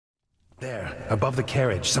There, above the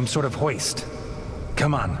carriage, some sort of hoist.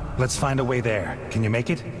 Come on, let's find a way there. Can you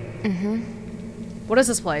make it? What is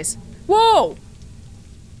this place? Whoa!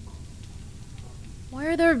 Why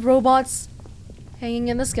are there robots hanging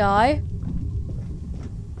in the sky?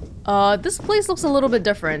 This place looks a little bit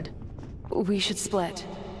different. We should split.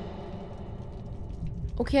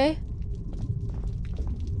 Okay.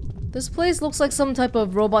 This place looks like some type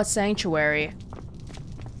of robot sanctuary.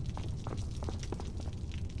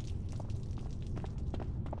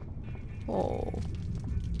 Oh.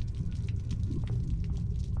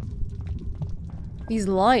 These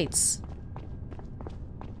lights.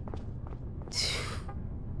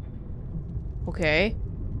 Okay.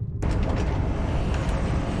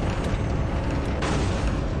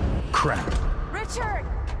 Crap. Richard!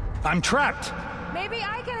 I'm trapped! Maybe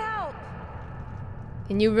I can help!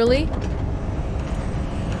 Can you really?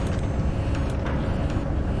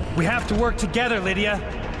 We have to work together, Lydia!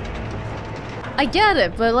 I get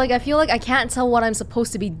it, but like I feel like I can't tell what I'm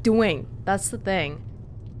supposed to be doing. That's the thing.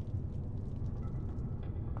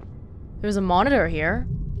 There's a monitor here.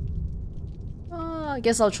 I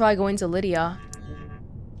guess I'll try going to Lydia.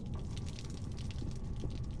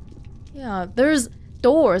 Yeah, there's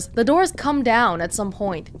doors. The doors come down at some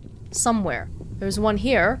point. Somewhere. There's one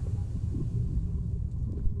here.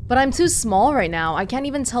 But I'm too small right now. I can't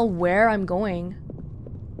even tell where I'm going.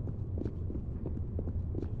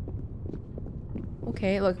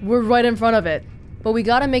 Okay, look, we're right in front of it. But we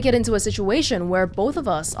gotta make it into a situation where both of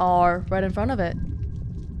us are right in front of it.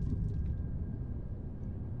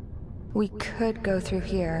 We could go through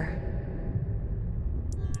here.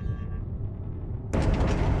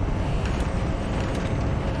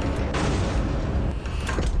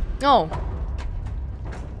 Oh.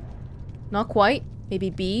 Not quite. Maybe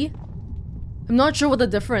B? I'm not sure what the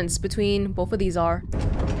difference between both of these are.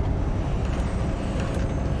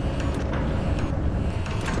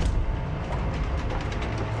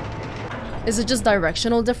 Is it just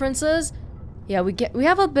directional differences? Yeah, we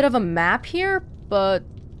have a bit of a map here, but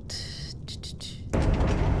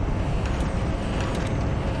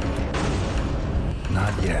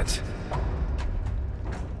Not yet.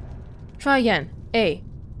 try again. A.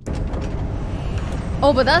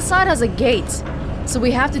 Oh, but that side has a gate. So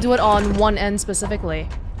we have to do it on one end specifically.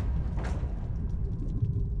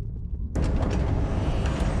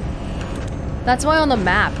 That's why on the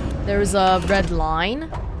map there's a red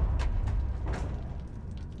line.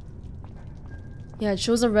 Yeah, it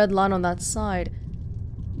shows a red line on that side.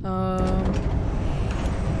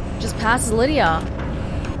 Just past Lydia.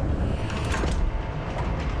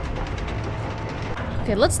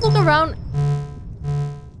 Okay, let's look around.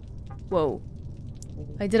 Whoa.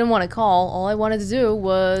 I didn't want to call. All I wanted to do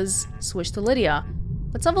was switch to Lydia.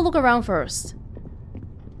 Let's have a look around first.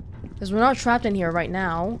 Because we're not trapped in here right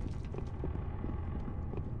now.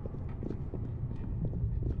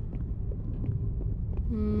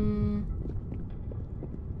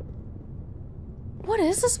 What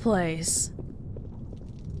is this place?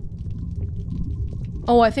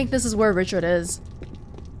 Oh, I think this is where Richard is.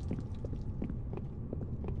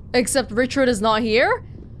 Except Richard is not here?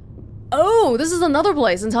 Oh, this is another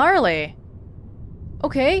place entirely.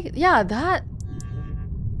 Okay, yeah, that's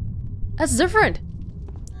different.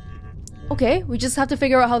 Okay, we just have to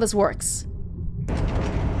figure out how this works.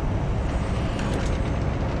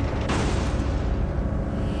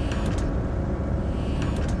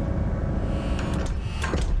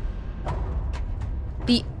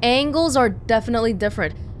 The angles are definitely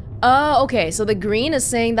different. Okay, so the green is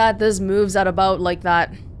saying that this moves at about like that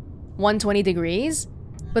 120 degrees.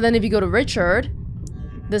 But then if you go to Richard,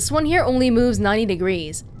 this one here only moves 90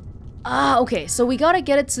 degrees. Okay, so we gotta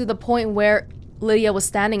get it to the point where Lydia was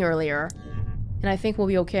standing earlier. And I think we'll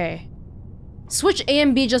be okay. Switch A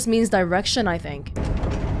and B just means direction, I think.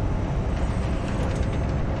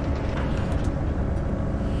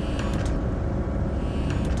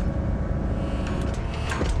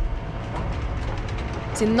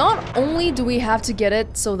 See, not only do we have to get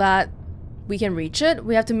it so that we can reach it,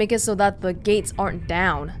 we have to make it so that the gates aren't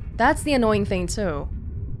down. That's the annoying thing too.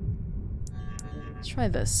 Let's try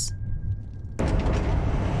this.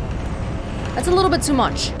 That's a little bit too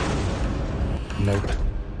much. Nope.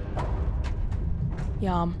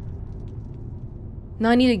 Yum.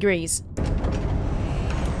 90 degrees.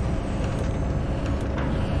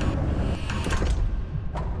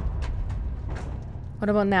 What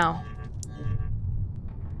about now?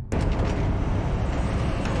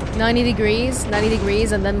 90 degrees,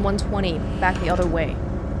 and then 120. Back the other way.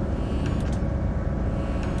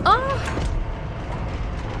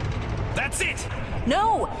 That's it!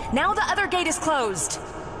 No! Now the other gate is closed!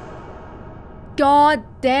 God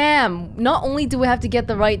Damn, not only do we have to get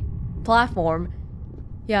the right platform.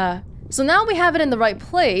 Yeah, so now we have it in the right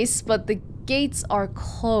place, but the gates are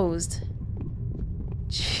closed.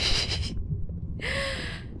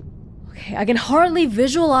 Okay, I can hardly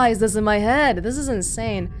visualize this in my head. This is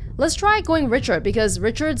insane. Let's try going Richard, because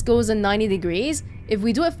Richard's goes in 90 degrees. If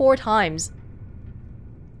we do it 4 times...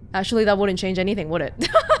 Actually, that wouldn't change anything, would it?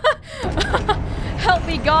 Help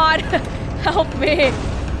me, God! Help me!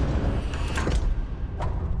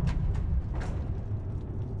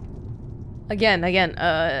 Again,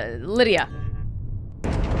 Lydia.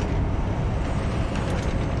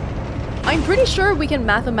 I'm pretty sure we can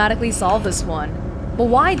mathematically solve this one. But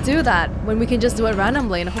why do that when we can just do it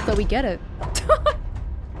randomly and hope that we get it?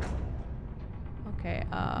 Okay,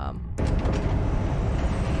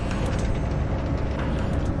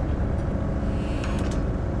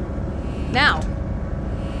 now.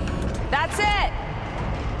 That's it!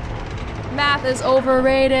 Math is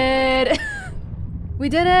overrated. We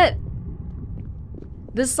did it!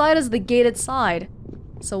 This side is the gated side.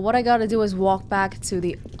 So what I gotta do is walk back to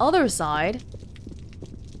the other side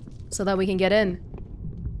so that we can get in.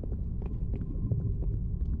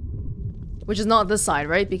 Which is not this side,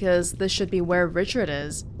 right? Because this should be where Richard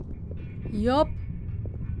is. Yup.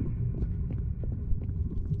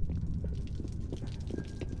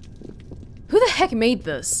 Who the heck made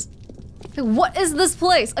this? Like, what is this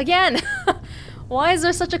place? Again! Why is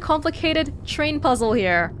there such a complicated train puzzle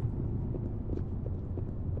here?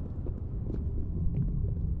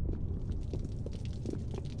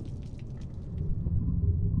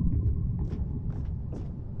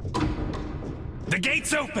 The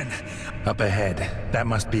gate's open! Up ahead. That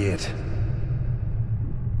must be it.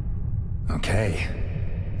 Okay.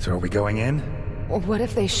 So are we going in? What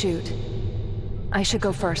if they shoot? I should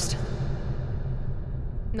go first.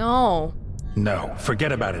 No. No,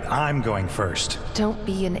 forget about it. I'm going first. Don't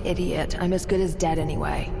be an idiot. I'm as good as dead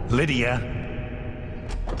anyway. Lydia!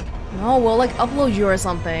 No, we'll like upload you or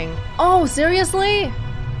something. Oh, seriously?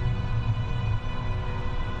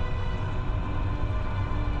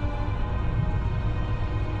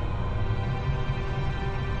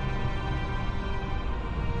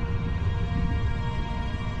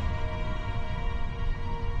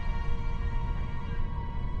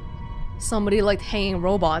 Somebody liked hanging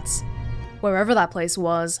robots, wherever that place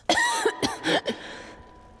was.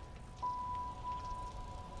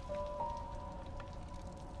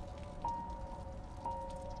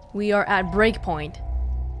 We are at Breakpoint.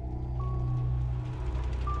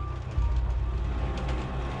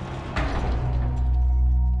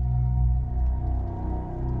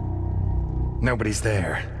 Nobody's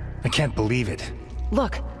there. I can't believe it.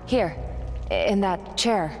 Look, here. In that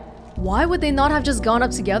chair. Why would they not have just gone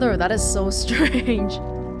up together? That is so strange.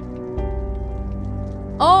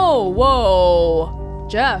 Oh, whoa.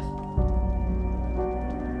 Jeff.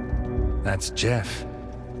 That's Jeff.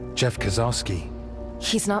 Jeff Kozowski.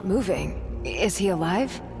 He's not moving. Is he alive?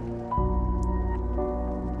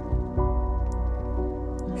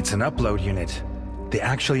 It's an upload unit. They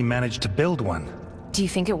actually managed to build one. Do you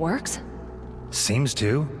think it works? Seems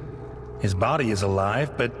to. His body is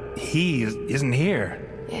alive, but he isn't here.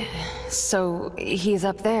 So, he's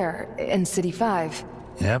up there, in City 5.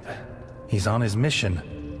 Yep. He's on his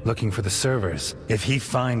mission, looking for the servers. If he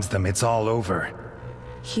finds them, it's all over.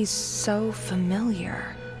 He's so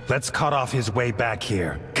familiar. Let's cut off his way back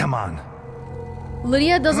here. Come on.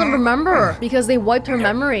 Lydia doesn't remember because they wiped her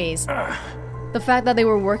memories. The fact that they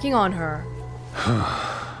were working on her.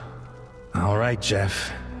 All right,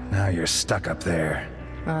 Jeff. Now you're stuck up there.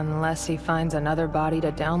 Unless he finds another body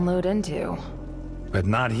to download into. But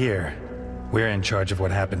not here. We're in charge of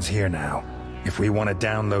what happens here now. If we want to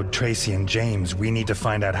download Tracy and James, we need to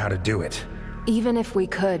find out how to do it. Even if we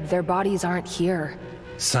could, their bodies aren't here.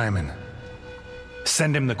 Simon,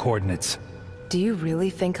 send him the coordinates. Do you really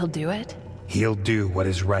think he'll do it? He'll do what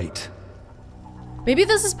is right. Maybe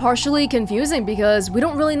this is partially confusing because we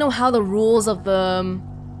don't really know how the rules of the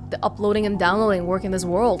uploading and downloading work in this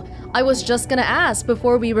world. I was just gonna ask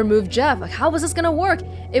before we remove Jeff, like, how is this gonna work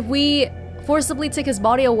if we forcibly take his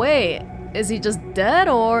body away? Is he just dead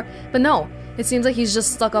or... But no, it seems like he's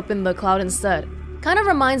just stuck up in the cloud instead. Kind of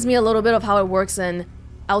reminds me a little bit of how it works in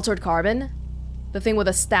Altered Carbon. The thing with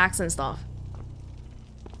the stacks and stuff.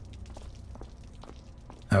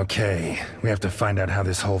 Okay, we have to find out how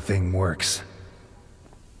this whole thing works.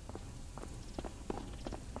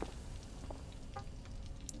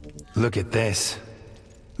 Look at this.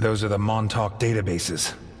 Those are the Montauk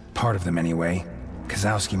databases. Part of them anyway.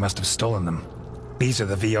 Kozowski must have stolen them. These are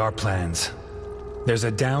the VR plans. There's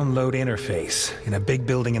a download interface in a big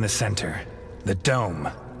building in the center. The Dome.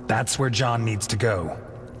 That's where John needs to go.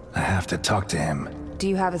 I have to talk to him. Do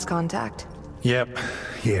you have his contact? Yep,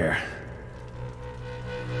 here.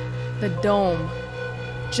 The dome.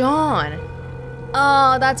 John!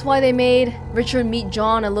 Oh, that's why they made Richard meet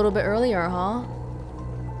John a little bit earlier, huh?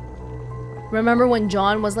 Remember when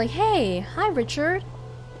John was like, hey, hi Richard?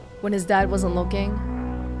 When his dad wasn't looking?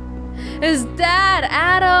 His dad,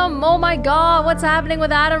 Adam! Oh my god, what's happening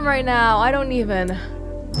with Adam right now? I don't even...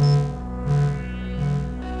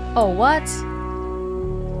 Oh, what?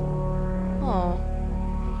 Oh.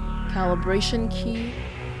 Calibration key.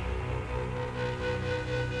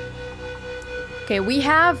 Okay, we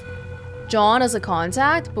have John as a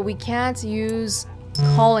contact, but we can't use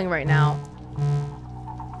calling right now.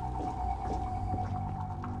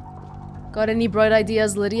 Got any bright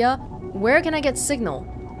ideas, Lydia? Where can I get signal?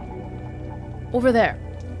 Over there.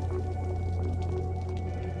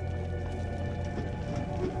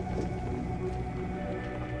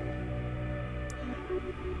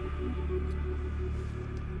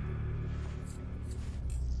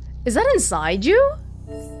 Is that inside you?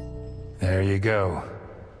 There you go.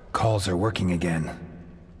 Calls are working again.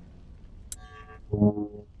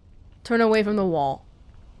 Turn away from the wall.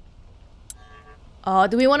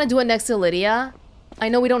 Do we want to do it next to Lydia? I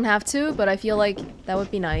know we don't have to, but I feel like that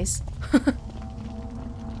would be nice.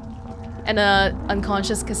 And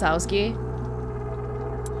unconscious Kasowski.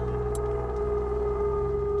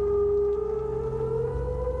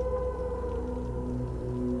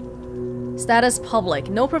 Status public.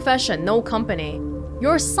 No profession, no company.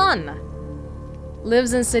 Your son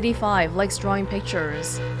lives in City 5, likes drawing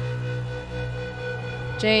pictures.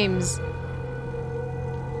 James.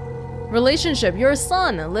 Relationship. Your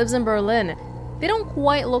son lives in Berlin. They don't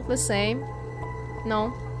quite look the same.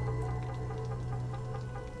 No.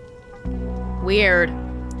 Weird.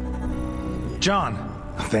 John!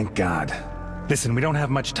 Thank God. Listen, we don't have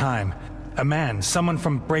much time. A man, someone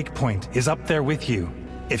from Breakpoint, is up there with you.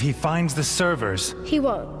 If he finds the servers... He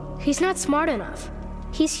won't. He's not smart enough.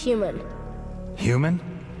 He's human. Human?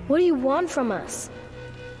 What do you want from us?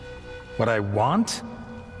 What I want?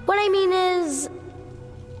 What I mean is...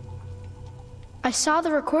 I saw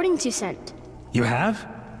the recordings you sent. You have?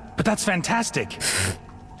 But that's fantastic.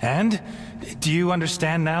 And? Do you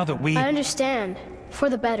understand now that we... I understand. For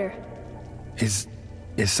the better. Is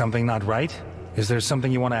something not right? Is there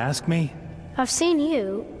something you want to ask me? I've seen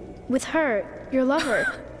you with her, your lover.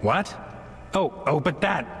 What? Oh, but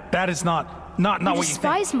that is not what you think.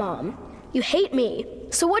 Despise Mom. You hate me.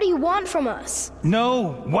 So what do you want from us?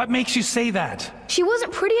 No, what makes you say that? She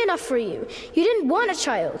wasn't pretty enough for you. You didn't want a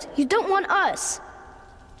child. You don't want us.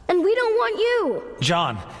 And we don't want you.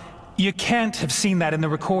 John, you can't have seen that in the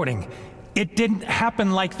recording. It didn't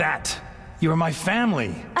happen like that. You're my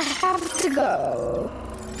family. I have to go.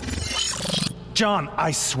 John,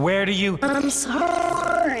 I swear to you... I'm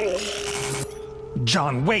sorry.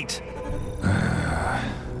 John, wait!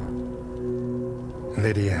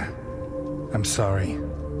 Lydia, I'm sorry.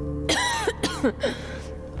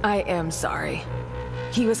 I am sorry.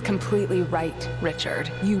 He was completely right,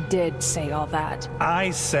 Richard. You did say all that.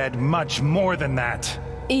 I said much more than that.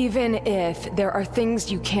 Even if there are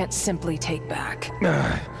things you can't simply take back.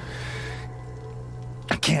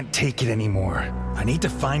 I can't take it anymore. I need to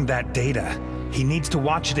find that data. He needs to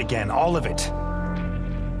watch it again, all of it.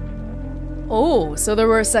 Oh, so there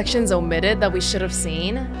were sections omitted that we should have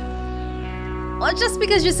seen? Well, just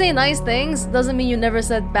because you say nice things doesn't mean you never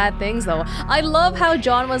said bad things, though. I love how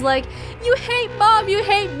John was like, you hate Mom, you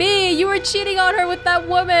hate me, you were cheating on her with that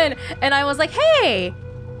woman. And I was like, hey,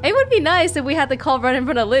 it would be nice if we had the call right in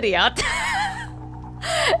front of Lydia.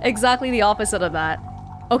 Exactly the opposite of that.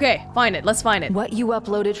 Okay, find it, let's find it. What you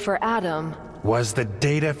uploaded for Adam was the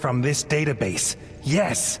data from this database.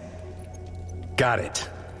 Yes! Got it.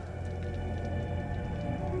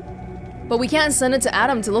 But we can't send it to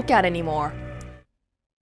Adam to look at anymore.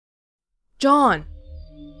 John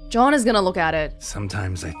is gonna look at it.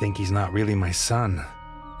 Sometimes I think he's not really my son.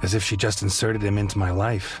 As if she just inserted him into my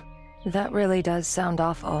life. That really does sound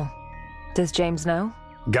awful. Does James know?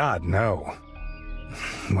 God, no.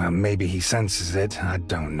 Well, maybe he senses it. I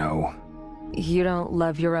don't know. You don't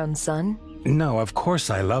love your own son? No, of course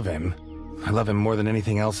I love him. I love him more than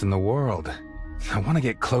anything else in the world. I want to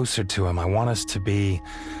get closer to him. I want us to be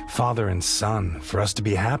father and son, for us to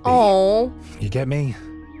be happy. Oh. You get me?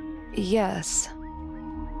 Yes.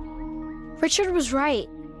 Richard was right.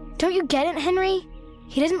 Don't you get it, Henry?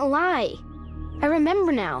 He didn't lie. I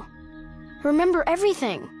remember now. I remember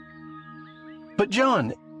everything. But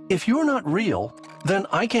John, if you're not real, then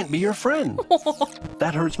I can't be your friend.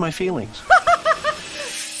 That hurts my feelings.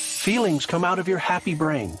 Feelings come out of your happy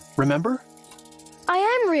brain, remember? I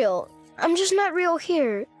am real. I'm just not real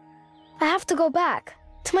here. I have to go back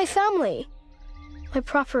to my family. My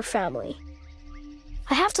proper family.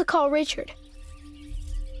 I have to call Richard.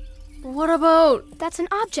 What about... That's an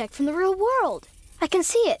object from the real world. I can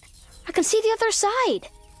see it. I can see the other side.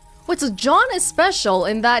 Wait, so John is special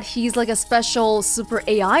in that he's like a special super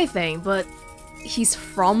AI thing, but he's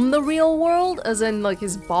from the real world? As in, like,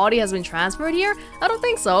 his body has been transferred here? I don't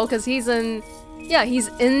think so, because he's in... Yeah, he's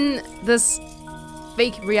in this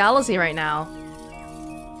fake reality right now.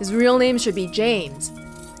 His real name should be James.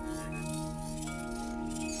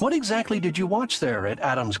 What exactly did you watch there at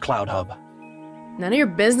Adam's Cloud Hub? None of your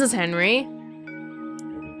business, Henry.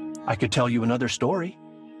 I could tell you another story.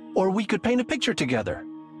 Or we could paint a picture together.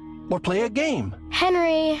 Or play a game.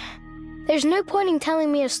 Henry, there's no point in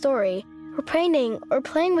telling me a story, or painting, or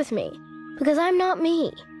playing with me, because I'm not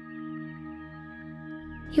me.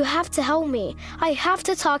 You have to help me. I have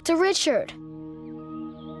to talk to Richard.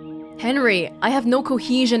 Henry, I have no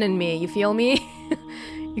cohesion in me, you feel me?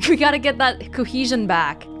 We gotta get that cohesion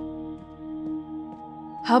back.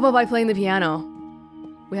 How about by playing the piano?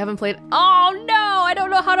 We haven't played... Oh no! I don't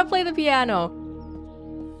know how to play the piano!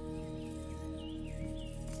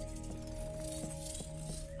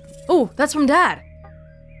 Oh, that's from Dad!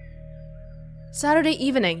 Saturday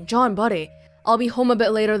evening, John, buddy. I'll be home a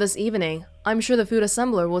bit later this evening. I'm sure the food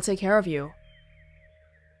assembler will take care of you.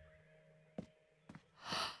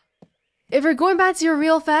 If you're going back to your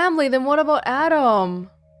real family, then what about Adam?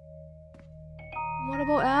 What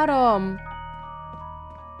about Adam?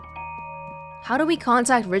 How do we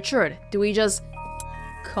contact Richard? Do we just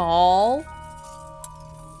call?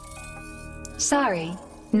 Sorry,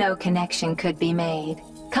 no connection could be made.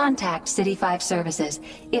 Contact City 5 Services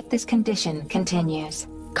if this condition continues.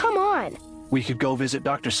 Come on. We could go visit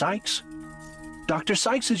Dr. Sykes. Dr.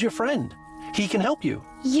 Sykes is your friend. He can help you.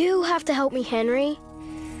 You have to help me, Henry.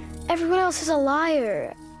 Everyone else is a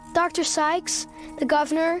liar. Dr. Sykes, the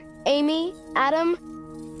governor, Amy,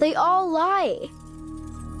 Adam, they all lie.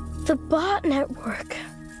 The bot network.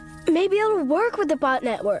 Maybe it'll work with the bot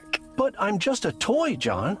network. But I'm just a toy,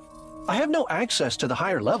 John. I have no access to the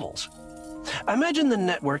higher levels. Imagine the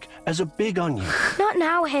network as a big onion. Not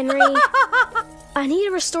now, Henry. I need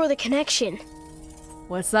to restore the connection.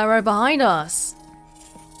 What's that right behind us?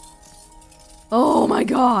 Oh my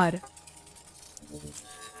god.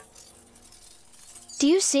 Do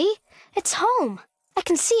you see? It's home. I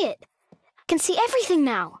can see it. I can see everything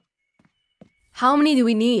now. How many do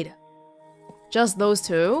we need? Just those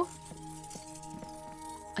two?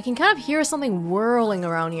 I can kind of hear something whirling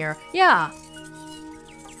around here. Yeah.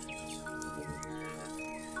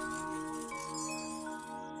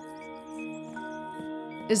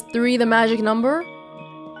 Is 3 the magic number?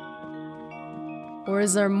 Or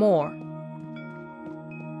is there more?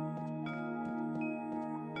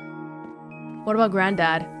 What about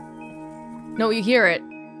Granddad? No, you hear it.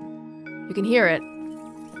 You can hear it.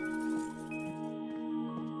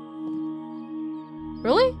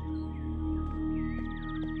 Really?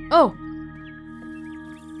 Oh.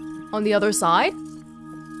 On the other side?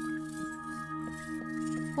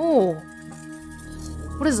 Oh.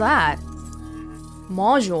 What is that?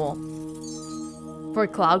 Module. For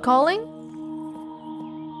cloud calling?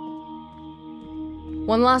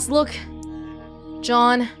 One last look.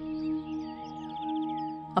 John.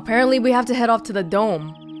 Apparently we have to head off to the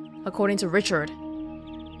dome, according to Richard.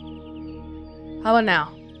 How about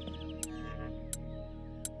now?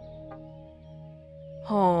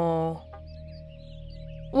 Oh.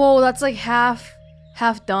 Whoa, that's like half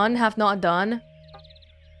done, half not done.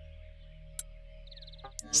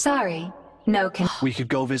 Sorry, no We could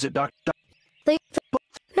go visit Dr.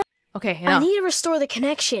 Okay, I enough. need to restore the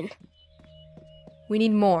connection. We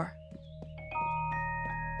need more.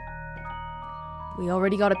 We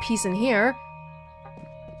already got a piece in here.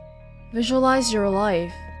 Visualize your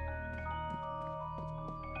life.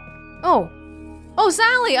 Oh. Oh,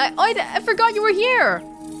 Sally! I forgot you were here!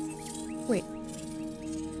 Wait.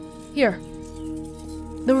 Here.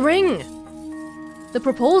 The ring! The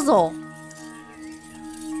proposal!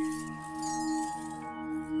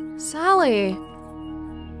 Sally!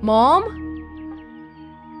 Mom?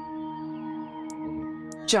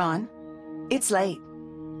 John, it's late.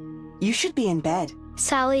 You should be in bed.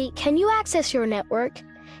 Sally, can you access your network?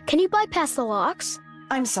 Can you bypass the locks?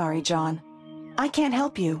 I'm sorry, John. I can't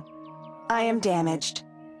help you. I am damaged.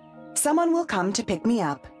 Someone will come to pick me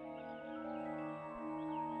up.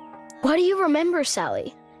 What do you remember,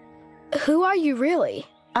 Sally? Who are you really?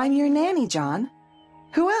 I'm your nanny, John.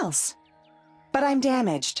 Who else? But I'm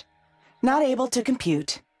damaged. Not able to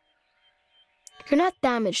compute. You're not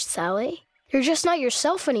damaged, Sally. You're just not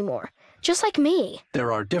yourself anymore. Just like me.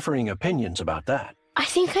 There are differing opinions about that. I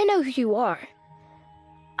think I know who you are.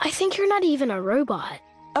 I think you're not even a robot.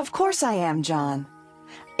 Of course I am, John.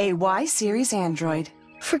 A Y-series android.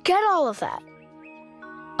 Forget all of that.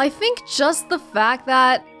 I think just the fact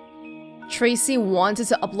that Tracy wanted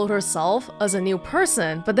to upload herself as a new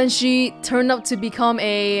person, but then she turned up to become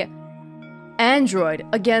a android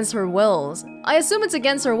against her wills. I assume it's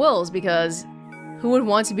against her wills because who would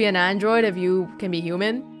want to be an android if you can be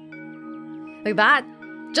human? Like that,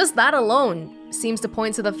 just that alone seems to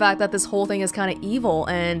point to the fact that this whole thing is kind of evil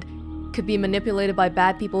and could be manipulated by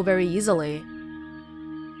bad people very easily.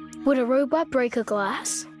 Would a robot break a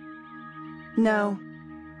glass? No.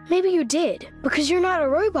 Maybe you did, because you're not a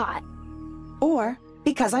robot. Or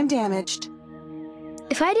because I'm damaged.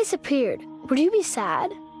 If I disappeared, would you be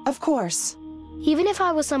sad? Of course. Even if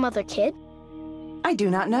I was some other kid? I do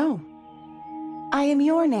not know. I am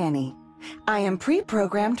your nanny. I am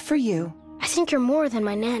pre-programmed for you. I think you're more than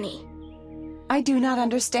my nanny. I do not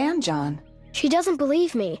understand, John. She doesn't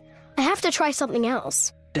believe me. I have to try something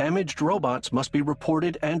else. Damaged robots must be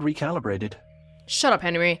reported and recalibrated. Shut up,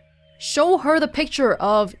 Henry. Show her the picture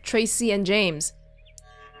of Tracy and James.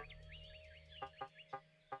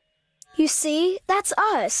 You see? That's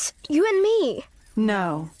us. You and me.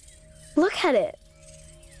 No. Look at it.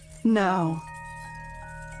 No.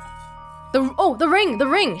 The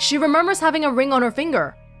ring! She remembers having a ring on her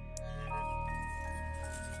finger.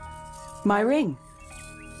 My ring.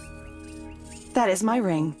 That is my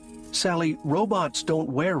ring. Sally, robots don't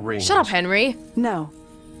wear rings. Shut up, Henry. No.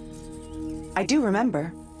 I do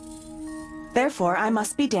remember. Therefore, I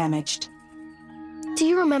must be damaged. Do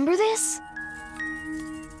you remember this?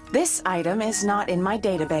 This item is not in my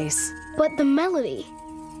database. But the melody.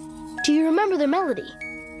 Do you remember the melody?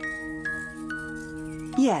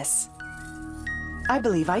 Yes. I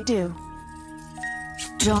believe I do.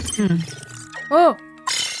 Oh!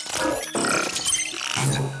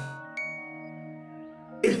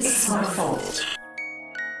 It's my fault.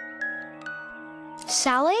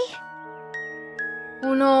 Sally?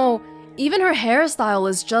 Oh no. Even her hairstyle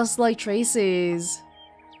is just like Tracy's.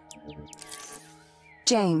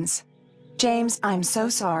 James. James, I'm so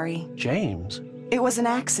sorry. James? It was an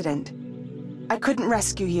accident. I couldn't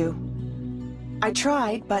rescue you. I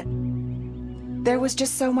tried, but there was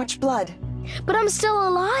just so much blood. But I'm still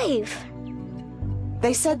alive.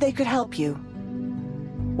 They said they could help you.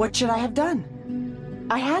 What should I have done?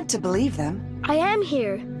 I had to believe them. I am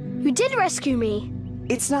here. You did rescue me.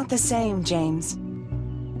 It's not the same, James.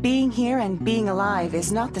 Being here and being alive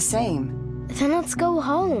is not the same. Then let's go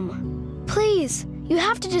home. Please, you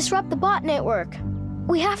have to disrupt the bot network.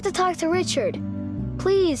 We have to talk to Richard.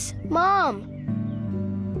 Please, Mom.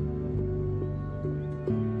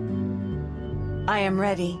 I am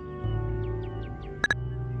ready.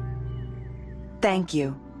 Thank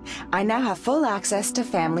you. I now have full access to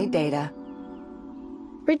family data.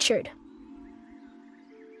 Richard.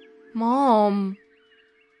 Mom.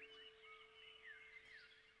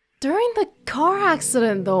 During the car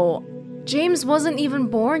accident, though, James wasn't even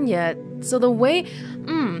born yet. So the way...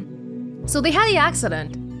 So they had the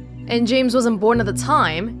accident, and James wasn't born at the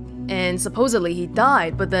time, and supposedly he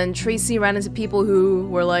died, but then Tracy ran into people who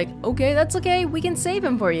were like, okay, that's okay, we can save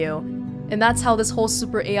him for you. And that's how this whole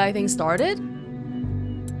super AI thing started?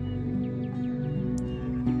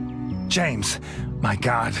 James, my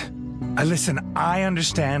God. Listen, I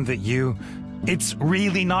understand that you... It's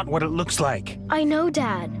really not what it looks like. I know,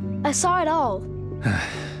 Dad. I saw it all.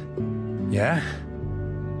 Yeah?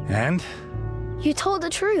 And? You told the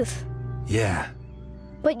truth. Yeah.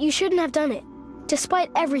 But you shouldn't have done it,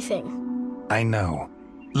 despite everything. I know.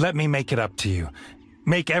 Let me make it up to you.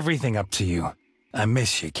 Make everything up to you. I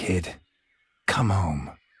miss you, kid. Come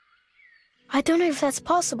home. I don't know if that's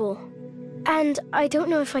possible. And I don't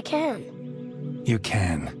know if I can. You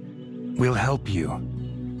can. We'll help you.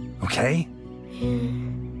 Okay?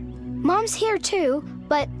 Mom's here too,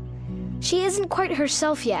 but she isn't quite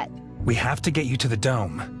herself yet. We have to get you to the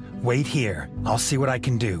dome. Wait here. I'll see what I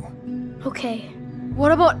can do. Okay.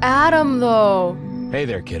 What about Adam, though? Hey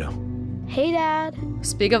there, kiddo. Hey, Dad.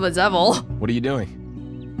 Speak of the devil. What are you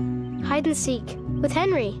doing? Hide and seek. With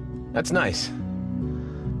Henry. That's nice.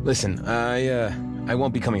 Listen, I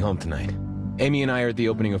won't be coming home tonight. Amy and I are at the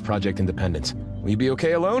opening of Project Independence. Will you be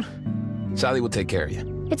okay alone? Sally will take care of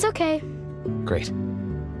you. It's okay. Great.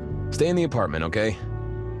 Stay in the apartment, okay?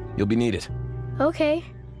 You'll be needed. Okay.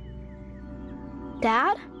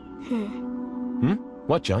 Dad?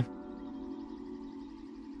 What, John?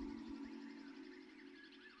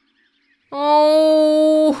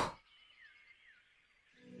 Oh.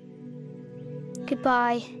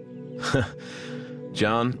 Goodbye.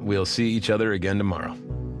 John, we'll see each other again tomorrow.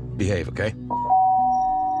 Behave, okay?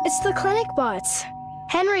 It's the clinic bots.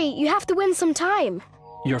 Henry, you have to win some time.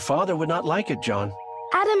 Your father would not like it, John.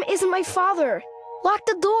 Adam isn't my father. Lock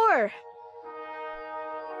the door.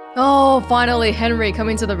 Oh, finally, Henry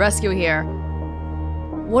coming to the rescue here.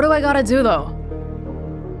 What do I gotta do, though?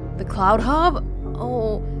 The Cloud Hub?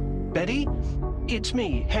 Oh. Betty, it's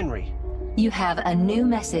me, Henry. You have a new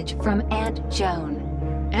message from Aunt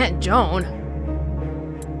Joan. Aunt Joan?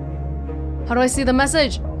 How do I see the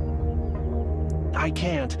message? I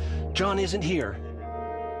can't. John isn't here.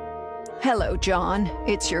 Hello, John.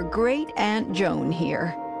 It's your great Aunt Joan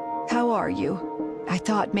here. How are you? I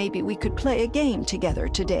thought maybe we could play a game together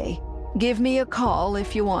today. Give me a call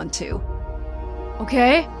if you want to.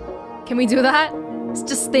 Okay. Can we do that? Let's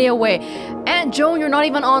just stay away. Aunt Joan, you're not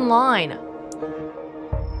even online.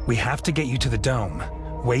 We have to get you to the dome.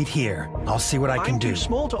 Wait here. I'll see what I can do. I'm too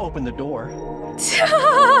small to open the door.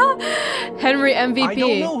 Henry MVP. I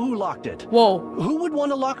don't know who locked it. Whoa. Who would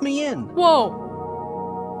want to lock me in? Whoa.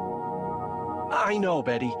 I know,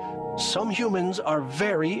 Betty. Some humans are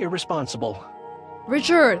very irresponsible.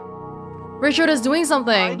 Richard. Richard is doing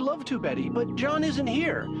something. I'd love to, Betty, but John isn't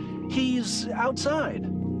here. He's outside.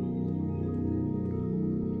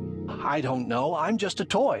 I don't know. I'm just a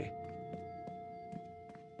toy.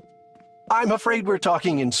 I'm afraid we're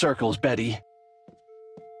talking in circles, Betty.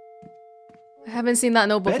 I haven't seen that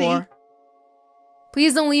note before. Betty?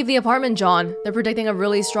 Please don't leave the apartment, John. They're predicting a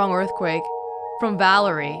really strong earthquake. From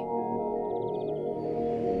Valerie.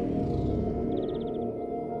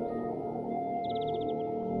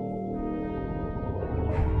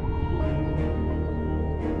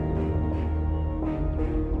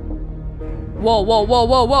 Whoa, whoa, whoa,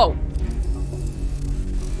 whoa, whoa!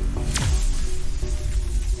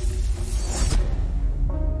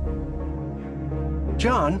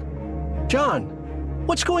 John,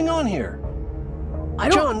 what's going on here?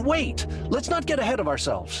 John, wait! Let's not get ahead of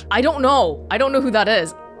ourselves. I don't know. I don't know who that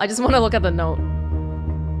is. I just want to look at the note.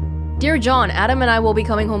 Dear John, Adam and I will be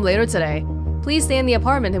coming home later today. Please stay in the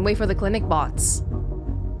apartment and wait for the clinic bots.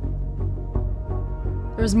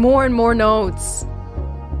 There's more and more notes.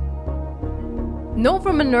 Note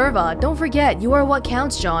from Minerva. Don't forget, you are what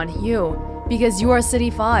counts, John. You. Because you are City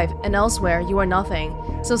 5, and elsewhere you are nothing.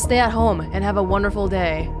 So stay at home and have a wonderful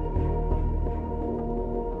day.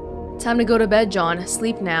 Time to go to bed, John.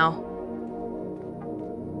 Sleep now.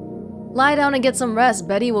 Lie down and get some rest.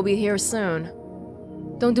 Betty will be here soon.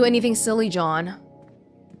 Don't do anything silly, John.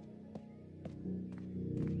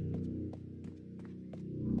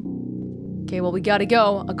 Okay, well, we gotta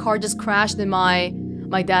go. A car just crashed in my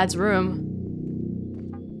dad's room.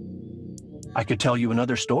 I could tell you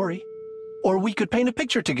another story. Or we could paint a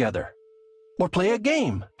picture together. Or play a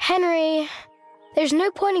game. Henry, there's no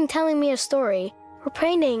point in telling me a story, or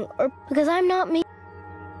painting, or because I'm not me.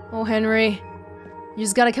 Oh, Henry. You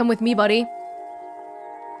just gotta come with me, buddy.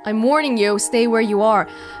 I'm warning you, stay where you are.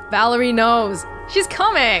 Valerie knows. She's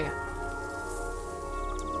coming!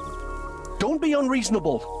 Don't be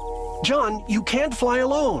unreasonable. John, you can't fly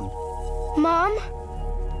alone. Mom?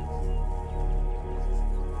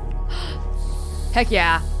 Heck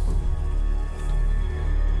yeah.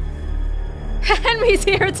 Henry's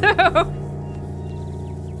here too!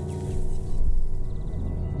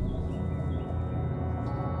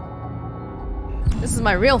 This is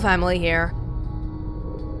my real family here.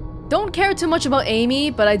 Don't care too much about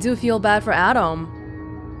Amy, but I do feel bad for Adam.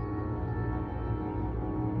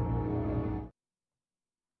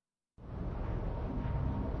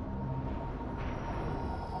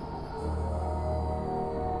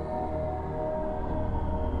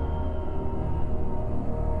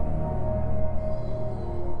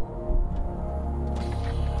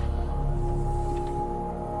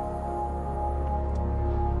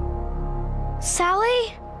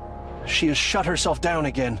 Sally? She has shut herself down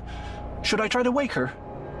again. Should I try to wake her?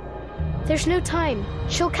 There's no time.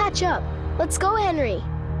 She'll catch up. Let's go, Henry.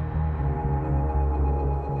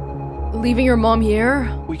 Leaving your mom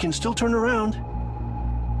here? We can still turn around.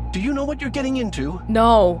 Do you know what you're getting into?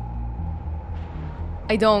 No.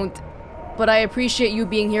 I don't. But I appreciate you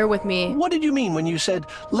being here with me. What did you mean when you said,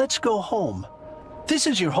 let's go home? This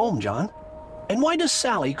is your home, John. And why does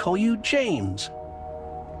Sally call you James?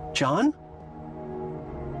 John?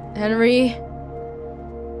 Henry?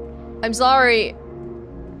 I'm sorry.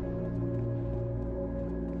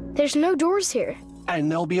 There's no doors here.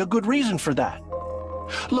 And there'll be a good reason for that.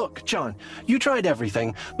 Look, John, you tried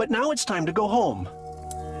everything, but now it's time to go home.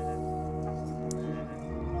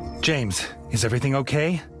 James, is everything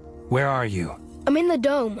okay? Where are you? I'm in the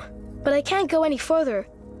dome, but I can't go any further.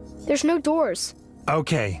 There's no doors.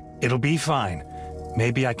 Okay, it'll be fine.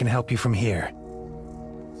 Maybe I can help you from here.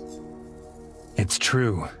 It's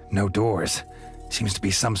true, no doors. Seems to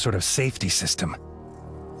be some sort of safety system.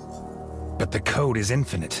 But the code is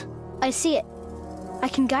infinite. I see it. I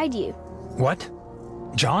can guide you. What?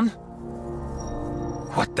 John?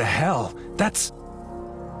 What the hell? That's...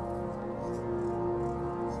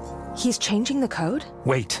 He's changing the code?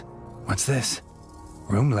 Wait, what's this?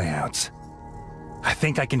 Room layouts. I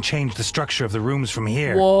think I can change the structure of the rooms from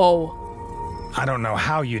here. Whoa. I don't know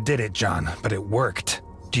how you did it, John, but it worked.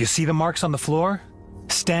 Do you see the marks on the floor?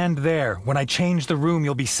 Stand there. When I change the room,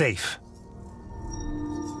 you'll be safe.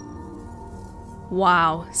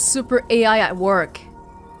 Wow, super AI at work.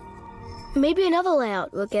 Maybe another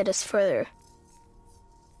layout will get us further.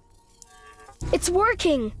 It's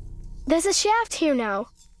working! There's a shaft here now.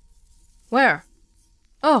 Where?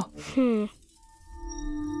 Oh.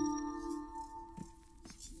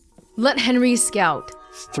 Let Henry scout.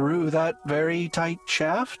 Through that very tight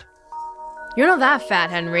shaft? You're not that fat,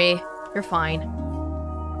 Henry. You're fine.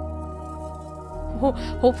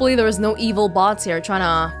 Hopefully there is no evil bots here trying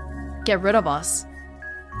to get rid of us.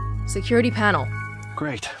 Security panel.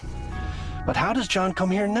 Great. But how does John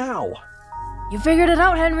come here now? You figured it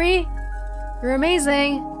out, Henry! You're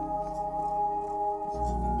amazing!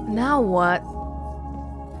 Now what?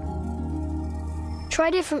 Try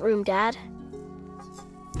a different room, Dad.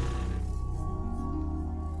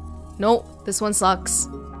 Nope, this one sucks.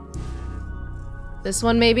 This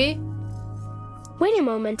one, maybe? Wait a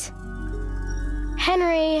moment.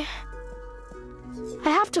 Henry... I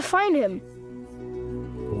have to find him.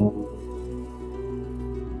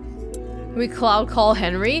 We cloud call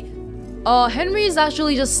Henry? Henry is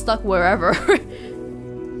actually just stuck wherever.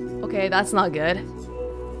 Okay, that's not good.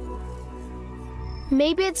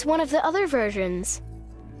 Maybe it's one of the other versions.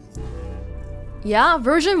 Yeah,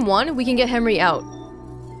 version 1, we can get Henry out.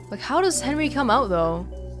 Like, how does Henry come out, though?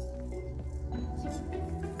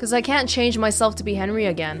 Because I can't change myself to be Henry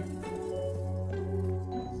again.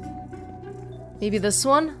 Maybe this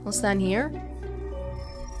one? I'll stand here.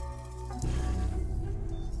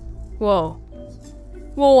 Whoa.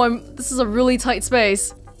 Whoa, this is a really tight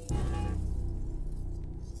space.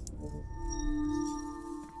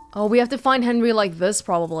 Oh, we have to find Henry like this,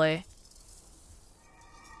 probably.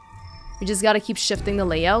 We just gotta keep shifting the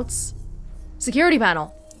layouts. Security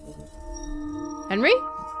panel. Henry?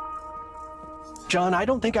 John, I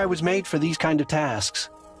don't think I was made for these kind of tasks.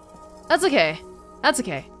 That's okay. That's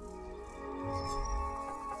okay.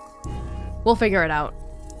 We'll figure it out.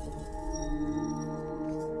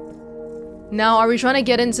 Now, are we trying to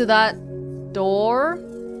get into that door?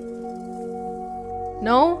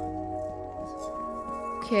 No?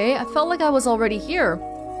 Okay, I felt like I was already here.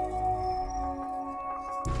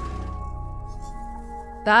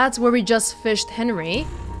 That's where we just fished Henry.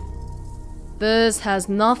 This has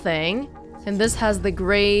nothing. And this has the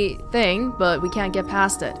gray thing, but we can't get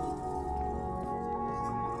past it.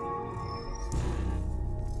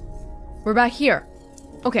 We're back here.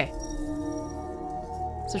 Okay.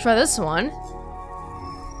 So try this one.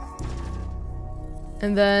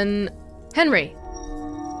 And then... Henry.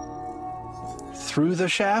 Through the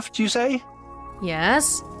shaft, you say?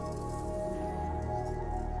 Yes?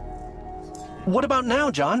 What about now,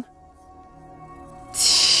 John?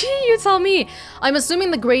 You tell me. I'm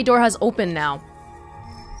assuming the gray door has opened now.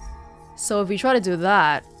 So if we try to do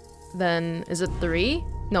that, then is it 3?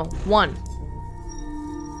 No, 1.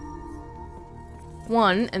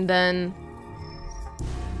 1, and then...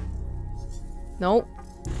 Nope.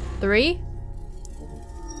 3?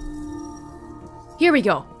 Here we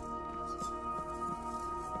go.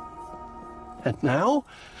 And now?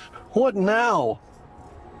 What now?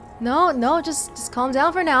 No, just calm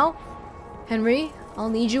down for now. Henry, I'll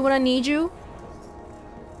need you when I need you.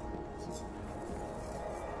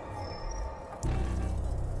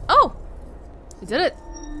 Oh! We did it.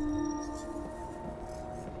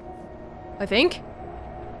 I think.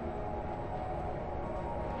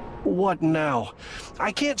 What now?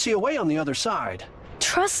 I can't see a way on the other side.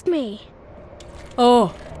 Trust me.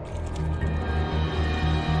 Oh.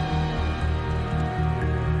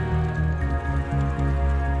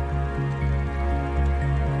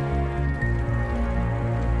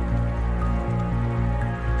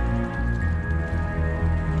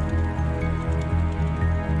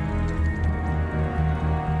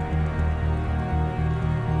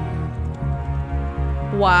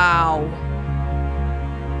 Wow.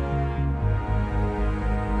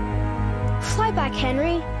 Fly back,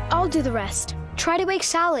 Henry. I'll do the rest. Try to wake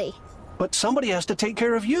Sally. But somebody has to take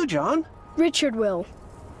care of you, John. Richard will.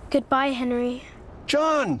 Goodbye, Henry.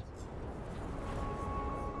 John!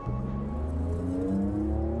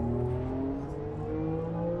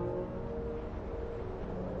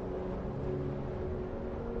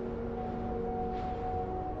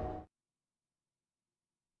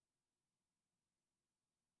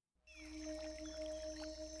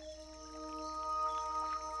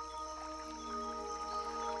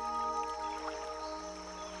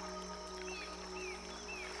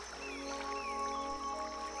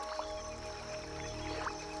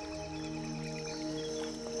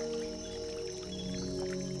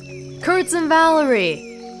 Kurtz and Valerie.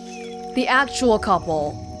 The actual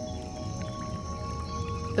couple.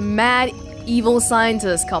 The mad, evil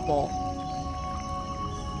scientist couple.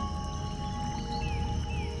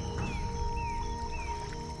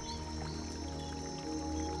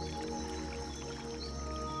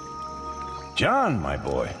 John, my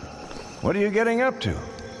boy, what are you getting up to?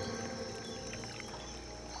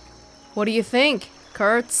 What do you think,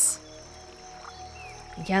 Kurtz?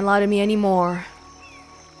 You can't lie to me anymore.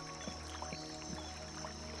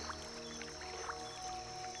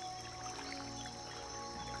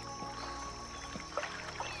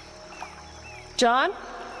 John?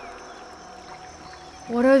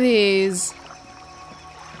 What are these?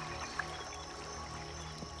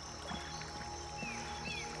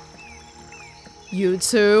 You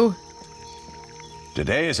two?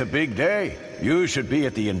 Today is a big day. You should be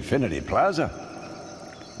at the Infinity Plaza.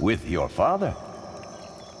 With your father.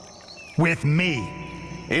 With me.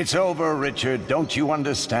 It's over, Richard. Don't you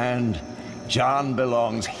understand? John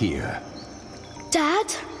belongs here.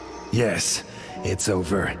 Dad? Yes, it's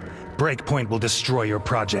over. Breakpoint will destroy your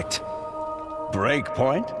project.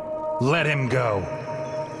 Breakpoint? Let him go.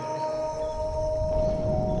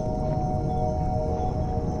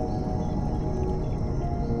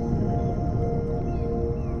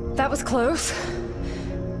 That was close.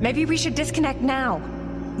 Maybe we should disconnect now.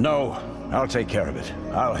 No, I'll take care of it.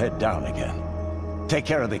 I'll head down again. Take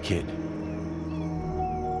care of the kid.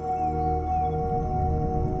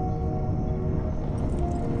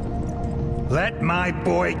 Let my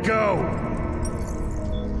boy go!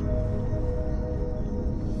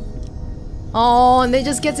 Oh, and they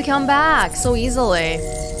just get to come back so easily.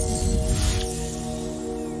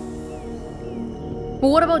 But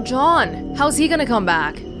what about John? How's he gonna come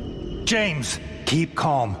back? James, keep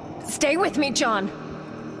calm. Stay with me, John.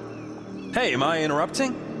 Hey, am I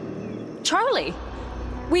interrupting? Charlie,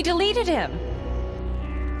 we deleted him.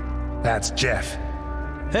 That's Jeff.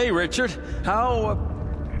 Hey, Richard. How...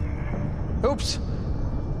 Oops.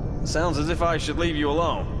 Sounds as if I should leave you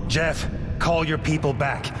alone. Jeff, call your people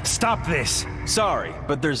back. Stop this! Sorry,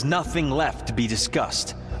 but there's nothing left to be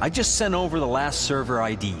discussed. I just sent over the last server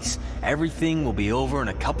IDs. Everything will be over in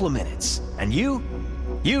a couple of minutes. And you?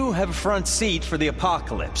 You have a front seat for the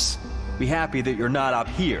apocalypse. Be happy that you're not up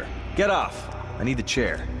here. Get off. I need the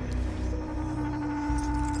chair.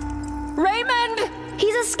 Raymond!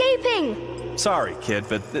 He's escaping! Sorry, kid,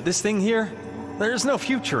 but this thing here, there's no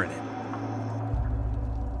future in it.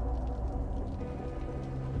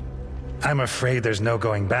 I'm afraid there's no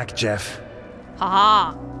going back, Jeff.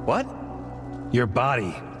 Haha. What? Your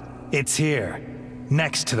body. It's here.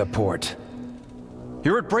 Next to the port.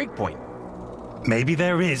 You're at Breakpoint. Maybe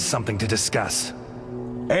there is something to discuss.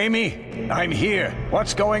 Amy, I'm here.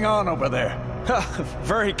 What's going on over there?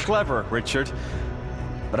 Very clever, Richard.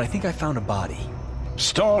 But I think I found a body.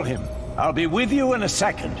 Stall him. I'll be with you in a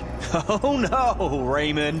second. Oh no,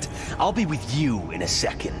 Raymond. I'll be with you in a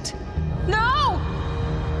second. No!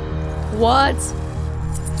 What?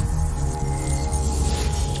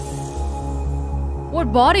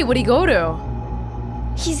 What body would he go to?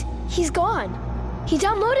 He's gone. He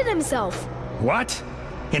downloaded himself. What?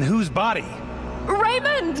 In whose body?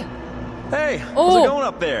 Raymond! Hey, how's it going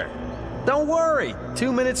up there? Don't worry.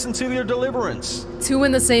 2 minutes into your deliverance. Two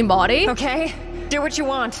in the same body? Okay, do what you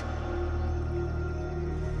want.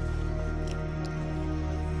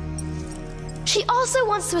 She also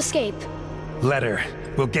wants to escape. Let her.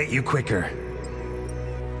 We'll get you quicker.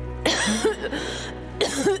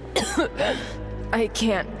 I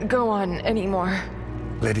can't go on anymore.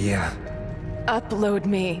 Lydia. Upload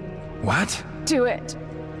me. What? Do it.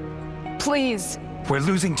 Please. We're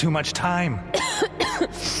losing too much time.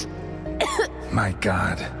 My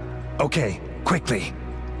God. Okay, quickly.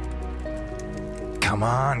 Come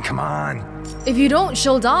on, come on. If you don't,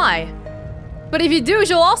 she'll die. But if you do,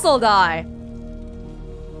 she'll also die.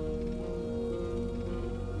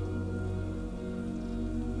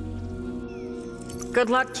 Good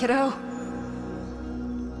luck, kiddo.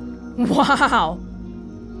 Wow.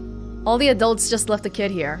 All the adults just left the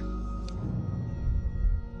kid here.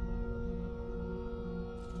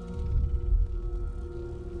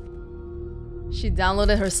 She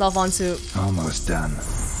downloaded herself onto... Almost done.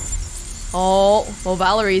 Oh, well,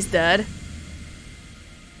 Valerie's dead.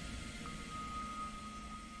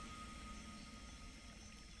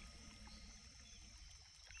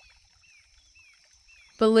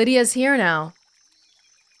 But Lydia's here now.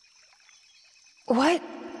 What?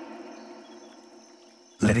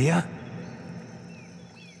 Lydia?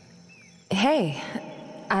 Hey,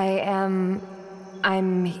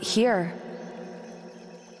 I'm here.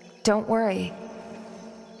 Don't worry.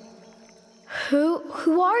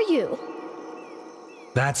 Who are you?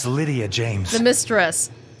 That's Lydia, James. The mistress.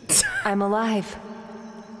 I'm alive.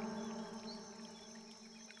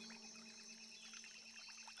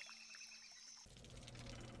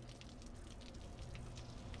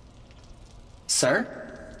 Sir?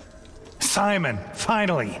 Simon,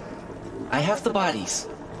 finally! I have the bodies.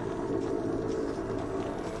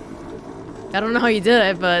 I don't know how you did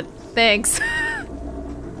it, but thanks.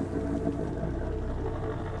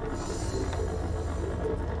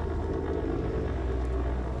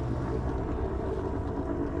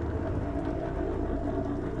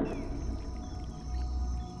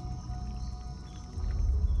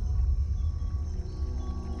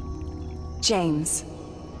 James.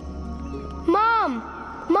 Mom!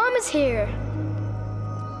 Mom is here!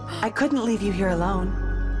 I couldn't leave you here alone.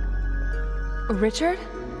 Richard?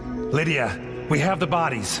 Lydia, we have the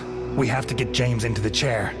bodies. We have to get James into the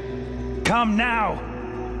chair. Come now!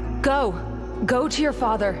 Go! Go to your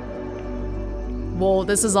father. Whoa,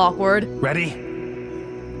 this is awkward. Ready?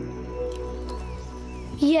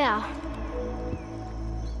 Yeah.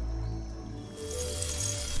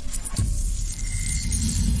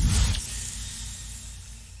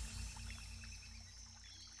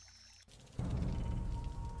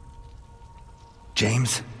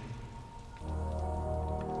 James?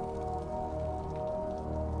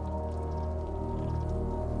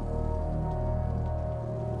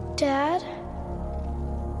 Dad?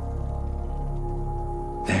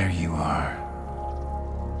 There you are.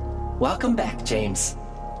 Welcome back, James.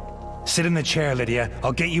 Sit in the chair, Lydia.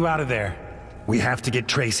 I'll get you out of there. We have to get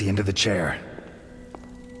Tracy into the chair.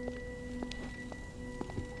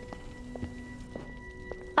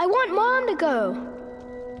 I want Mom to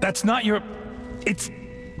go. That's not your...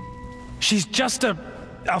 She's just a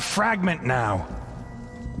fragment now.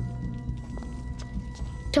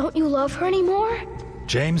 Don't you love her anymore?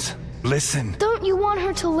 James, listen. Don't you want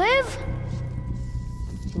her to live?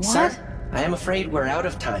 What? Sir, I am afraid we're out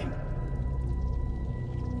of time.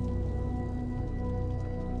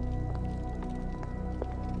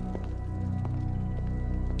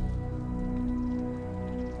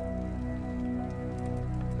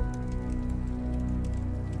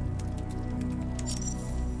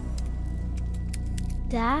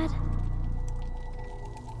 Dad?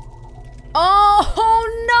 Oh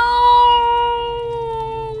no!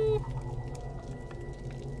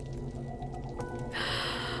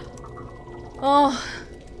 Oh,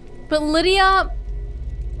 but Lydia...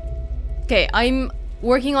 Okay, I'm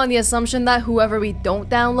working on the assumption that whoever we don't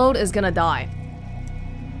download is gonna die.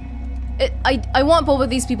 I want both of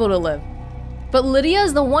these people to live. But Lydia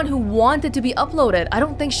is the one who wanted to be uploaded. I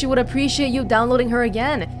don't think she would appreciate you downloading her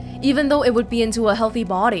again, even though it would be into a healthy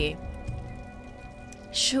body.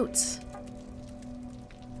 Shoot.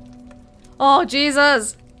 Oh,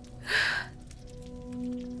 Jesus!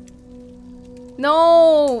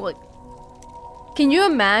 No! Can you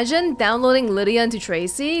imagine downloading Lydia into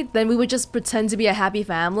Tracy? Then we would just pretend to be a happy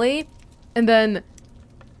family? And then...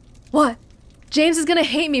 What? James is gonna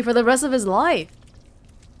hate me for the rest of his life.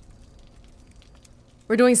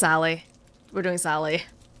 We're doing Sally. We're doing Sally.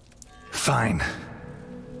 Fine.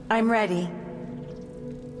 I'm ready.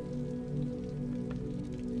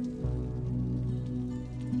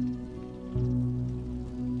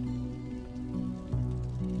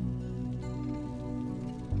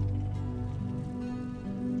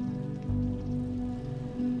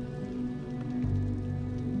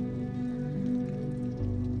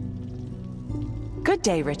 Good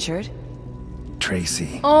day, Richard.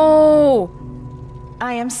 Tracy. Oh!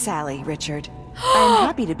 I am Sally, Richard. I'm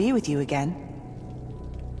happy to be with you again.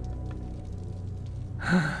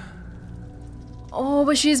 Oh,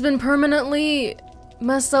 but she's been permanently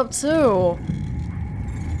messed up too.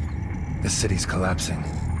 The city's collapsing.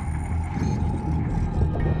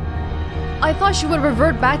 I thought she would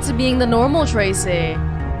revert back to being the normal Tracy.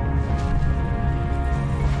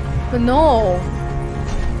 But no.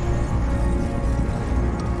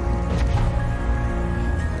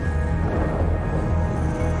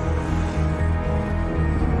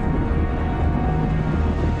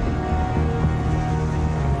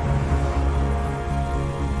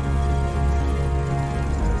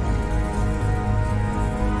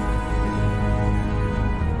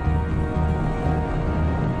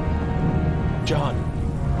 John.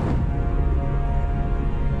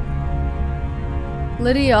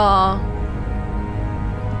 Lydia.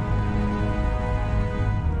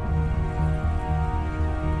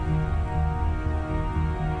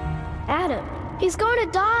 Adam, he's going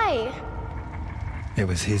to die. It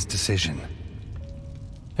was his decision.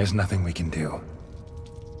 There's nothing we can do.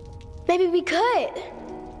 Maybe we could.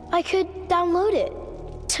 I could download it.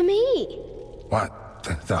 To me. What?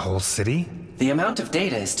 The whole city? The amount of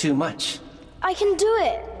data is too much. I can do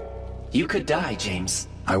it. You could die, James.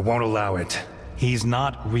 I won't allow it. He's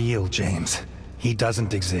not real, James. He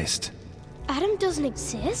doesn't exist. Adam doesn't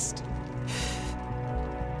exist?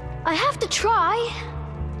 I have to try.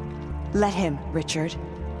 Let him, Richard.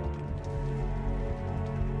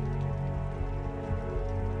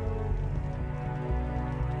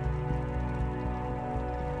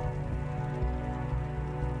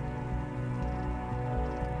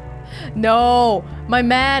 No, my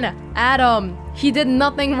man, Adam. He did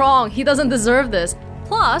nothing wrong. He doesn't deserve this.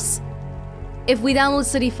 Plus, if we download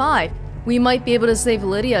City 5, we might be able to save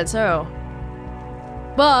Lydia too.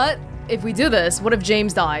 But if we do this, what if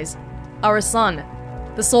James dies? Our son.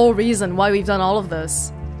 The sole reason why we've done all of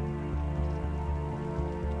this.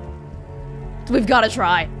 We've gotta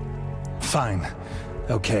try. Fine.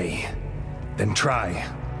 Okay. Then try.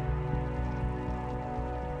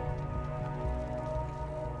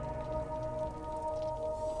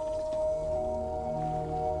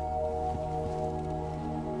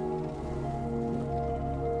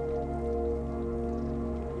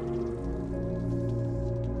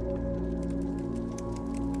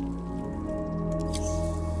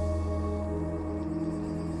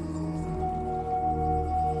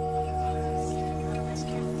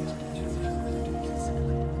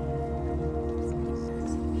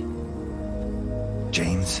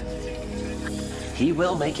 James? He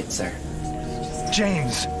will make it, sir.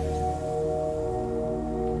 James!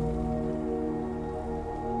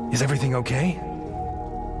 Is everything okay?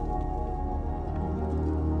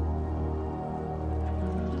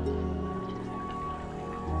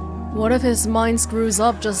 What if his mind screws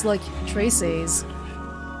up just like Tracy's?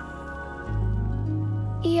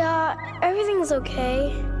 Yeah, everything's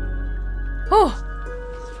okay. Oh!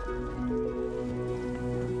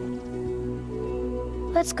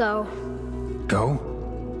 Let's go. Go?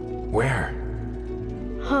 Where?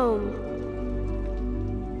 Home.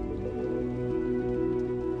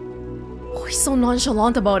 Oh, he's so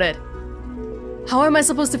nonchalant about it. How am I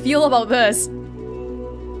supposed to feel about this?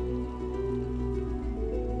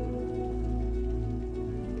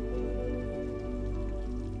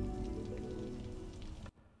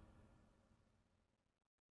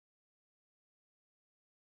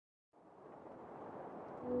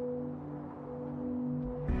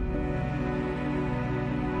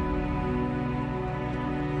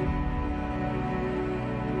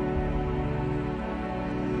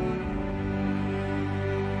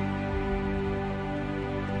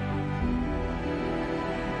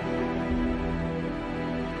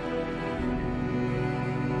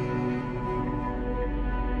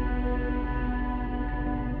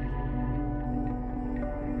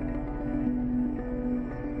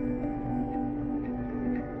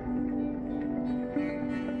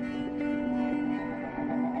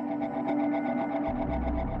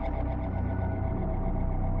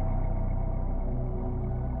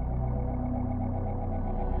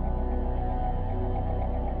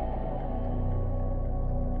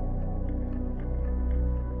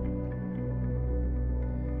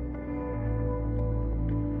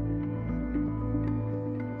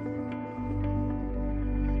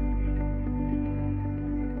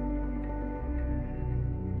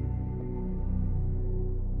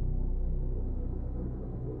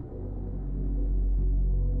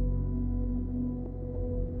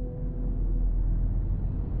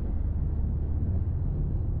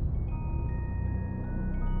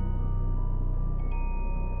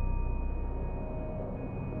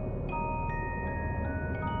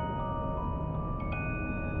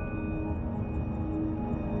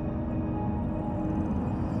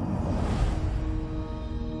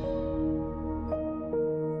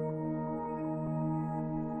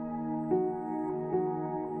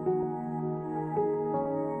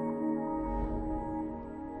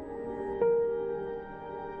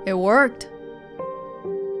 It worked.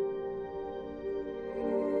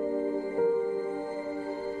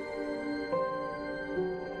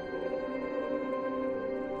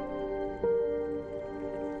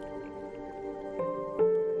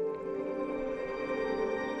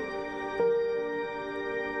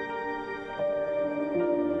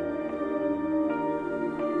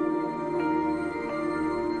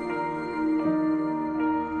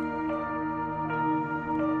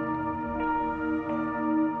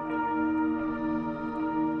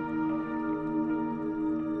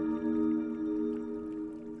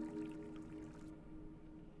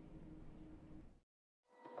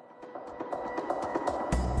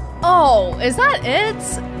 Oh, is that it?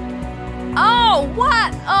 Oh,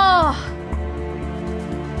 what? Oh.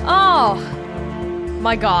 Oh.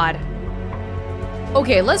 My God.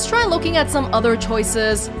 Okay, let's try looking at some other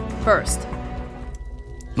choices first.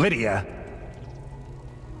 Lydia.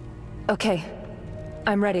 Okay,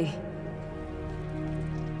 I'm ready.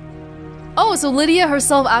 Oh, so Lydia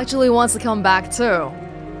herself actually wants to come back too.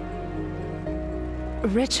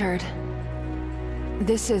 Richard,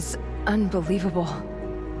 this is unbelievable.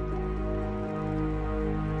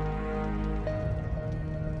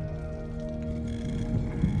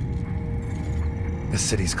 The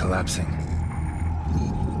city's collapsing.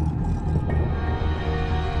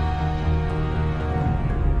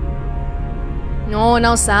 No,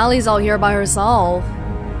 now Sally's out here by herself.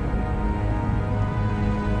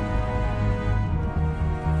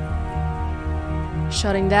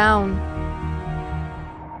 Shutting down.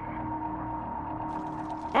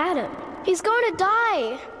 Adam, he's going to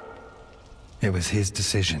die. It was his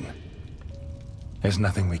decision. There's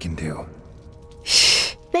nothing we can do.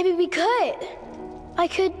 Maybe we could. I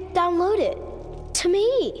could download it. To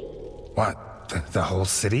me. What? The whole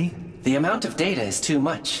city? The amount of data is too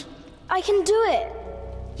much. I can do it.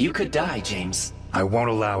 You could die, James. I won't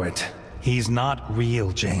allow it. He's not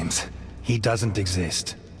real, James. He doesn't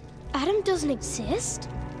exist. Adam doesn't exist?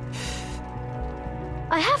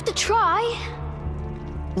 I have to try.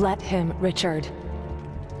 Let him, Richard.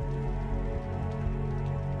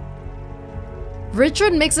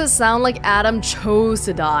 Richard makes it sound like Adam chose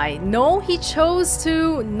to die. No, he chose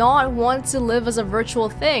to not want to live as a virtual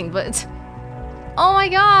thing, but... Oh my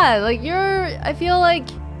god, like I feel like...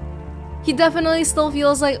 He definitely still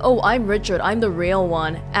feels like, oh, I'm Richard, I'm the real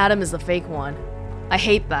one. Adam is the fake one. I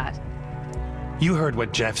hate that. You heard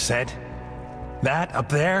what Jeff said. That up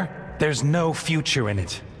there, there's no future in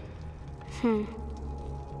it.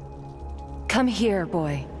 Come here,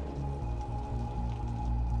 boy.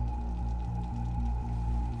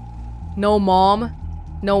 No mom,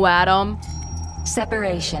 no Adam.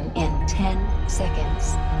 Separation in 10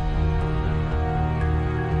 seconds.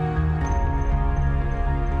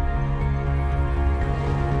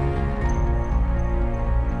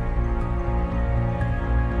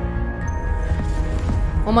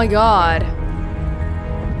 Oh my god.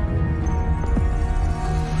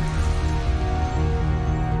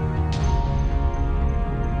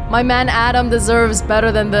 My man Adam deserves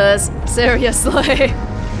better than this. Seriously.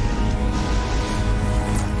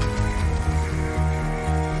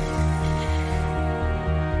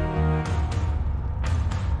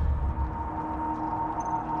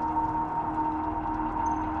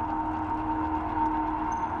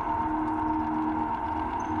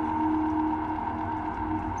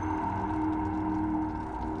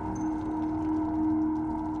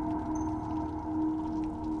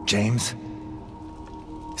 James?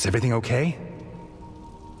 Is everything okay?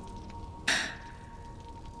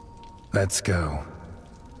 Let's go.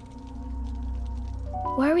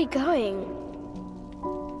 Where are we going?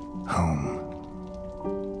 Home.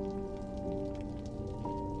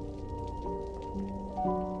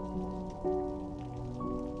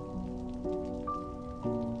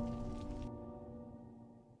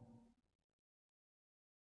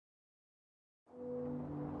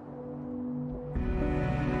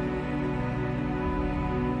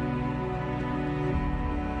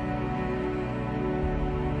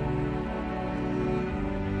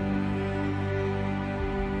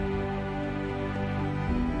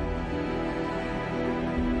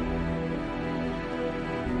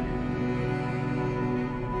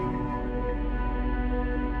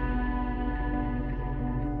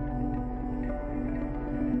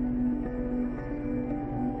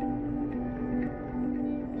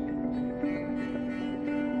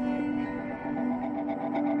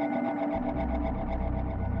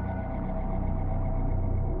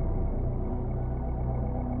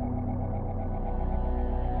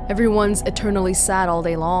 Everyone's eternally sad all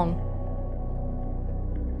day long.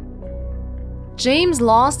 James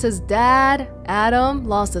lost his dad, Adam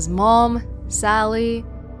lost his mom, Sally,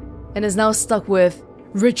 and is now stuck with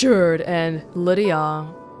Richard and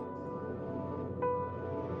Lydia.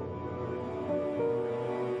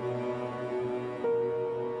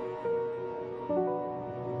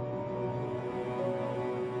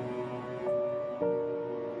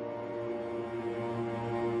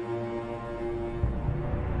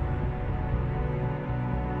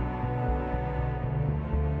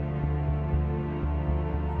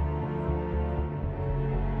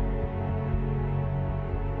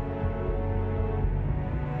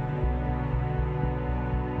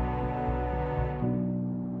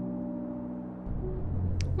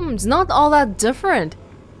 It's not all that different.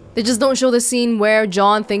 They just don't show the scene where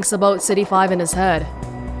John thinks about City 5 in his head.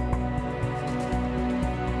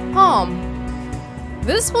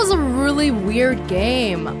 This was a really weird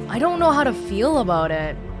game. I don't know how to feel about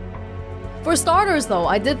it. For starters though,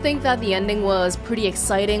 I did think that the ending was pretty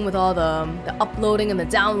exciting with all the uploading and the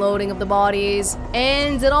downloading of the bodies,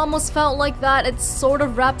 and it almost felt like that it's sort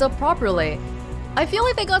of wrapped up properly. I feel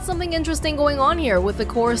like they got something interesting going on here with the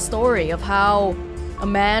core story of how a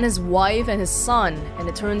man, his wife, and his son, and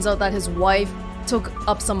it turns out that his wife took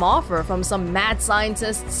up some offer from some mad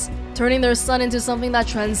scientists, turning their son into something that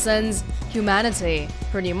transcends humanity,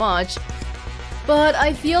 pretty much. But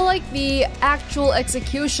I feel like the actual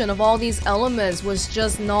execution of all these elements was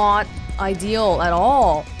just not ideal at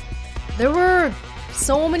all. There were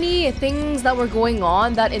so many things that were going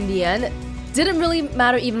on that in the end didn't really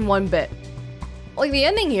matter even one bit. Like the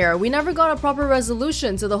ending here, we never got a proper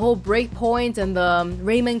resolution to the whole Breakpoint and the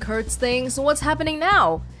Raymond Kurtz thing, so what's happening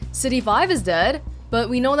now? City 5 is dead, but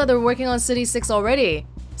we know that they're working on City 6 already.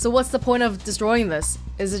 So what's the point of destroying this?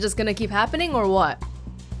 Is it just gonna keep happening or what?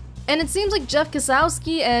 And it seems like Jeff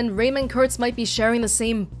Kasowski and Raymond Kurtz might be sharing the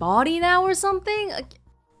same body now or something?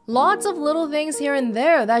 Lots of little things here and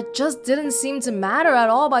there that just didn't seem to matter at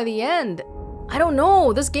all by the end. I don't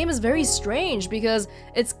know, this game is very strange because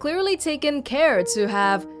it's clearly taken care to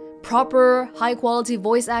have proper high quality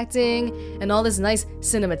voice acting and all this nice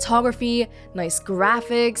cinematography, nice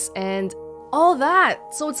graphics, and all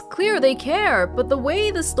that. So it's clear they care, but the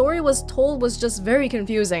way the story was told was just very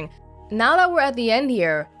confusing. Now that we're at the end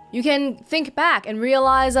here, you can think back and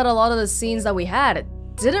realize that a lot of the scenes that we had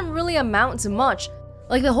didn't really amount to much.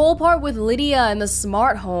 Like the whole part with Lydia and the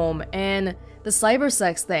smart home and the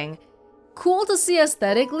cybersex thing. Cool to see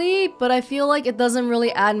aesthetically, but I feel like it doesn't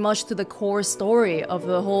really add much to the core story of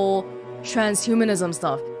the whole transhumanism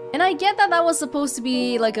stuff. And I get that that was supposed to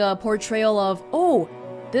be like a portrayal of, oh,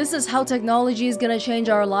 this is how technology is gonna change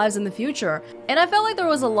our lives in the future. And I felt like there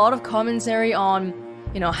was a lot of commentary on,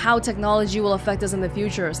 you know, how technology will affect us in the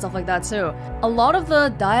future, stuff like that too. A lot of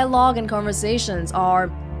the dialogue and conversations are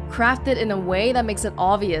crafted in a way that makes it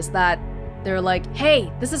obvious that they're like,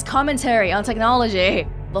 hey, this is commentary on technology.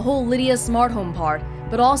 The whole Lydia smart home part,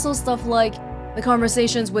 but also stuff like the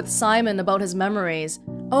conversations with Simon about his memories.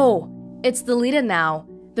 Oh, it's deleted now.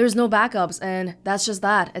 There's no backups, and that's just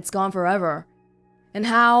that. It's gone forever. And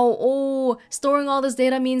how, oh, storing all this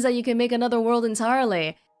data means that you can make another world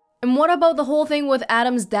entirely. And what about the whole thing with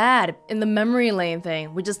Adam's dad in the memory lane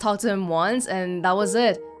thing? We just talked to him once, and that was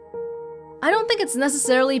it. I don't think it's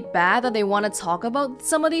necessarily bad that they want to talk about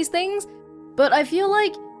some of these things, but I feel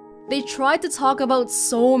like they tried to talk about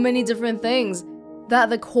so many different things that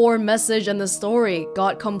the core message and the story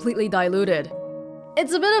got completely diluted.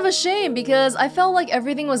 It's a bit of a shame because I felt like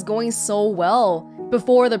everything was going so well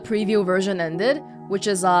before the preview version ended, which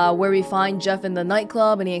is where we find Jeff in the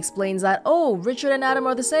nightclub and he explains that, oh, Richard and Adam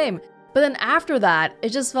are the same. But then after that, it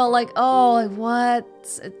just felt like, oh, like what?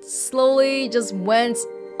 It slowly just went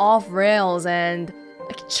off rails and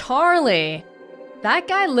like Charlie. That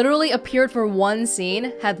guy literally appeared for one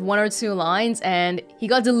scene, had 1 or 2 lines, and he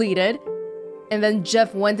got deleted. And then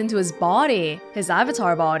Jeff went into his body, his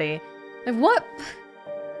avatar body. Like, what?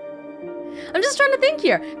 I'm just trying to think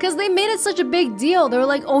here, because they made it such a big deal. They were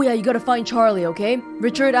like, oh yeah, you gotta find Charlie, okay?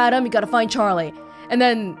 Richard, Adam, you gotta find Charlie. And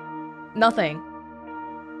then, nothing.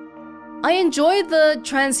 I enjoyed the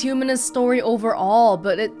transhumanist story overall,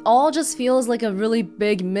 but it all just feels like a really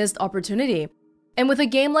big missed opportunity. And with a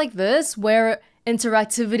game like this, where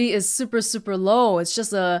interactivity is super low, it's just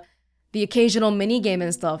the occasional mini-game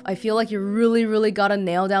and stuff, I feel like you really gotta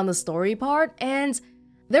nail down the story part, and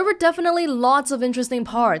there were definitely lots of interesting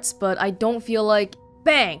parts, but I don't feel like,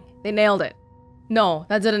 bang, they nailed it. No,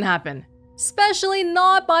 that didn't happen. Especially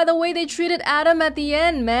not by the way they treated Adam at the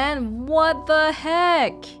end, man. What the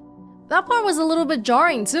heck? That part was a little bit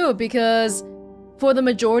jarring too, because for the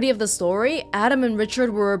majority of the story, Adam and Richard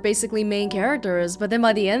were basically main characters, but then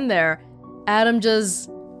by the end there, Adam just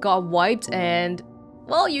got wiped and,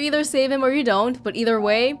 well, you either save him or you don't, but either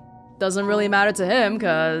way, doesn't really matter to him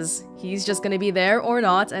because he's just gonna be there or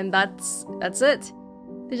not, and that's it.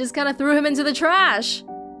 They just kind of threw him into the trash.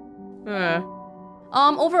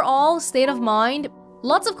 Overall, state of mind,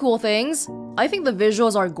 lots of cool things. I think the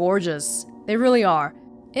visuals are gorgeous. They really are.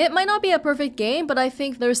 It might not be a perfect game, but I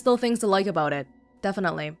think there's still things to like about it.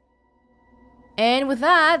 Definitely. And with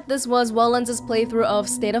that, this was Welonz's playthrough of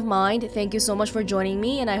State of Mind. Thank you so much for joining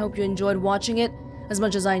me, and I hope you enjoyed watching it as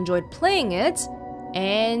much as I enjoyed playing it.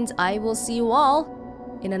 And I will see you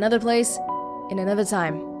all in another place, in another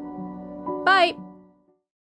time. Bye!